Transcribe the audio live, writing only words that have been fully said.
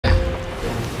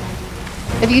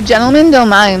If you gentlemen don't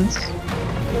mind.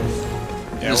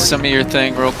 Yeah, just send me your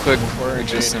thing real quick before I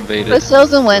just invaded. Put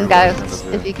seals and win, guys,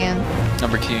 if you can.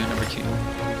 Number Q, number Q.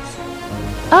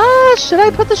 Should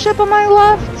I put the ship on my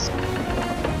left?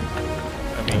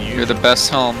 I mean, You're the best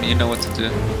home, you know what to do.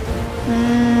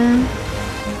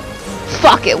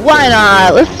 Fuck it, why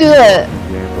not? Let's do it.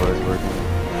 Game boys working.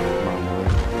 Come on, boy.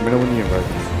 Let me know when you invite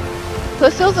me.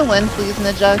 Put seals and win, please,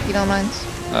 Ninja, if you don't mind.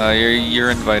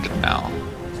 You're invited now.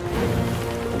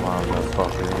 Come on,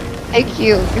 motherfucker. Hey Q,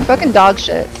 you're fucking dog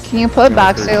shit. Can you put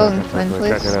back sail and win,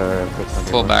 please?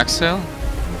 Full back sail?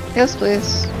 Yes,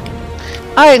 please.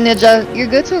 Alright, Ninja, you're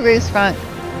good to race front.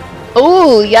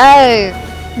 Oh, yay!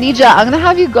 Ninja, I'm gonna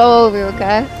have you go over,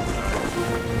 okay?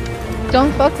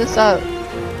 Don't fuck this up.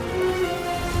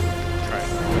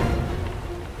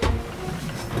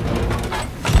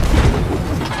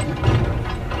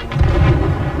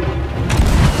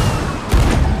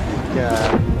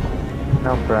 Yeah.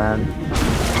 No friend.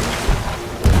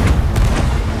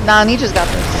 Nah, Ninja's got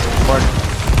this.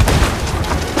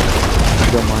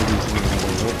 Don't mind these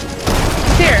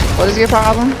things. Here. What is your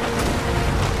problem?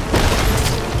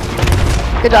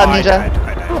 Good job, Ninja.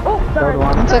 I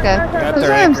died. It's okay. Got Who's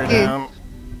their anchor Q? down.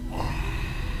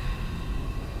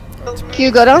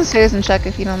 Q, go downstairs and check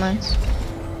if you don't mind.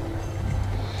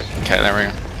 Okay, there we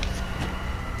go.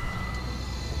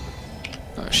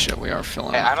 Oh shit, we are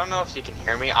filling Hey, up. I don't know if you can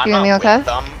hear me. I'm You hear not me okay? with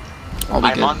them. I'll be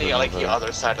I'm good. on the the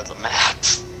other side of the map.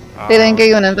 They didn't get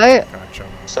you an invite? Gotcha.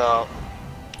 So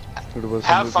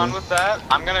have fun with that.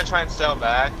 I'm gonna try and sail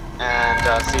back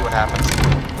and see what happens.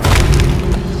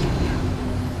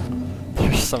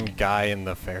 There's some guy in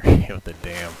the ferry of the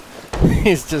dam.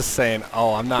 He's just saying,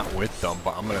 "Oh, I'm not with them,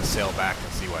 but I'm gonna sail back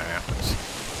and see what happens."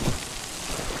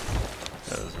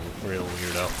 That was real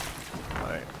weirdo.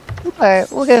 Alright. Alright,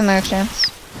 we'll get another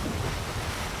chance.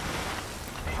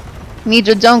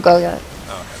 Ninja, don't go yet.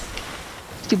 Okay.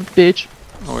 Stupid bitch.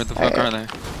 Oh, where the fuck are they?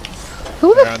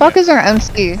 Who the Around fuck it. is our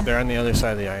MC? They're on the other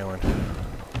side of the island.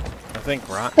 I think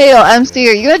Ron. Hey yo, MC,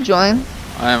 are you gonna join?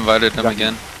 I invited him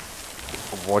again.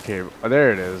 Okay, oh,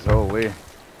 there it is. Holy.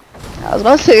 I was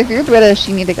about to say, if you're British,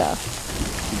 you need to go.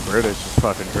 British is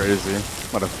fucking crazy.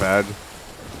 What a fad.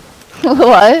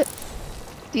 What?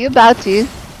 Do you have bad teeth?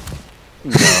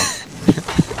 No.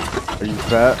 Are you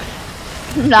fat?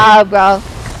 Nah, bro.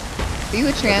 Are you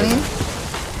a tranny?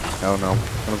 Hell no.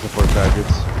 I don't support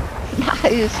faggots.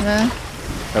 Nice, man.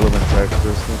 I live in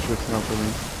Texas. No tricks not for me.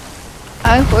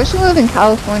 I unfortunately live in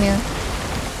California.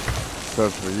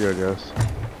 Sucks for you, I guess.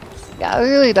 Yeah, it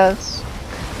really does.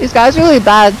 These guys are really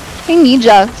bad. Hey,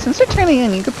 Ninja, since you're turning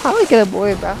in, you could probably get a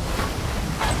boy, bro. Alright,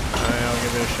 I'll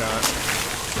give it a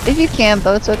shot. If you can't,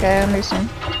 though, it's okay, I understand.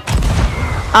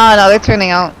 Oh, no, they're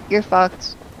turning out. You're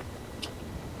fucked.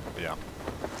 Yeah.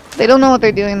 They don't know what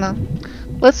they're doing, though.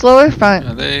 Let's lower front.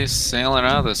 Are they sailing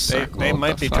out of this circle? They What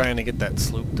might the be fuck? trying to get that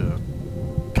sloop to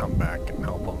come back and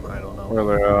help them. I don't know. Where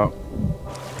they're at.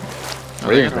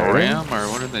 Are they gonna ram or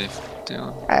what are they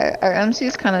doing? Our MC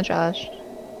is kind of trash.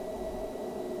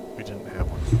 We didn't have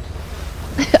one.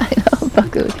 I know, I'm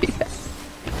fucking with you.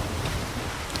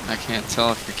 I can't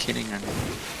tell if you're kidding or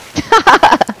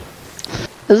not.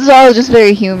 This is all just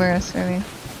very humorous for me.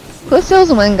 Put sails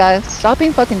and win, guys. Stop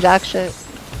being fucking jack shit.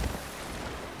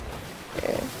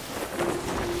 Okay.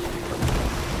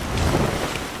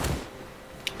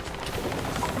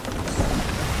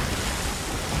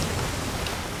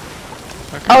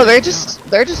 Oh, they're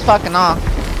just fucking off.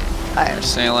 They're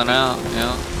sailing out,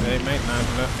 yeah. They might not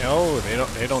know. Oh,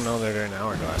 they don't know that they're in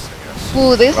Hourglass, I guess.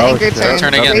 Ooh, this Oh, anchor shit. turn.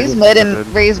 Turn again. Raise mid and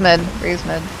raise mid,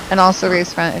 and also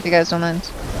raise front if you guys don't mind.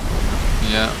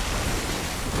 Yeah.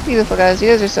 Beautiful guys, you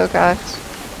guys are so cracked.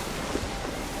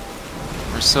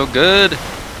 We're so good.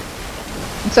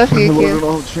 Except for you, Q.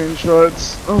 All chain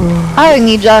shots. Alright,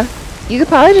 Ninja. You could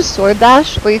probably just sword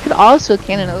dash, or you could also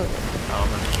cannon over.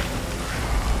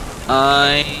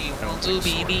 I want to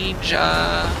be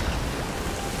ninja.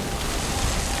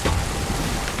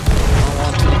 I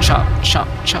want to chop, chop,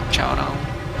 chop, chow down.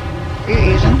 Are you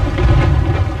Asian?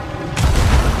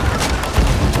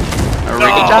 Good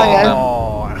job, guys.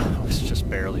 Oh, I was just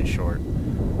barely short.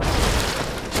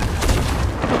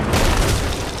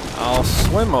 I'll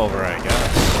swim over, I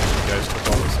guess. You guys took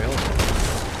all the sails.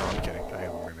 No, I'm kidding. I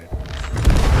have a mermaid.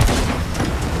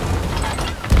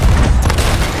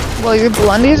 Well, your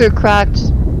blundies are cracked.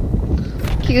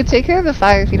 Can you take care of the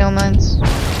fire if you don't mind?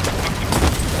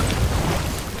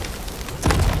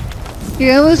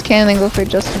 You're gonna lose cannon and go for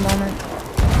just a moment.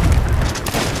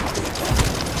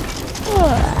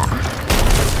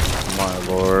 My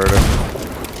lord.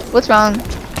 What's wrong?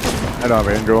 I don't have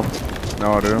Angel.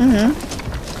 No, I do.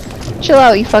 Chill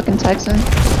out, you fucking Texan.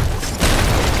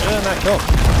 Yeah, not killed.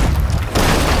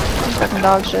 You fucking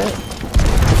dog shit.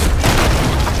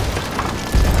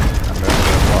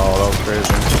 Oh, that was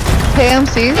crazy. Hey,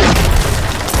 MC.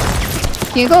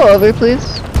 Can you go over,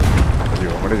 please? You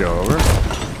want me to go over?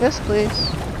 Yes, please.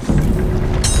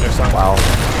 There's some. Wow.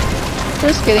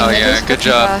 Just kidding. Oh, they're yeah, just good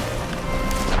fucking job. fast.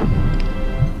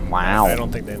 Wow. I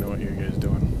don't think they know what you guys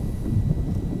doing.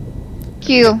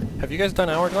 Q. Have you guys done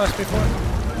Hourglass before?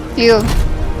 Q.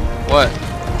 What?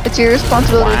 It's your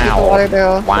responsibility to keep the water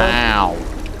barrel. Wow.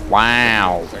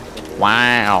 Wow.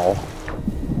 Wow.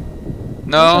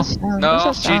 No, What's that sound? no, What's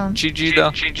that sound? GG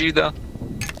though, GG though.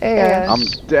 Hey, guys. I'm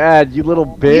dead, you little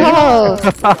bitch. Yo,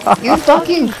 you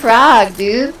fucking cracked,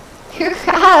 dude. You're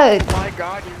cracked. Oh my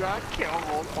god, you got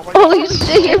killed. Oh my Holy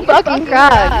shit, you're fucking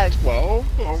cracked. 12?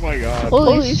 Oh my god.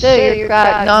 Holy shit, you're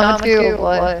cracked. Non-material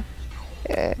blood.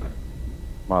 Yeah.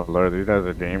 My lord, these guys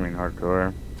are gaming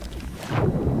hardcore.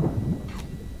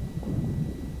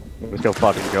 Let's go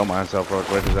fucking kill myself real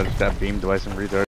quick because I just got beamed by some retard.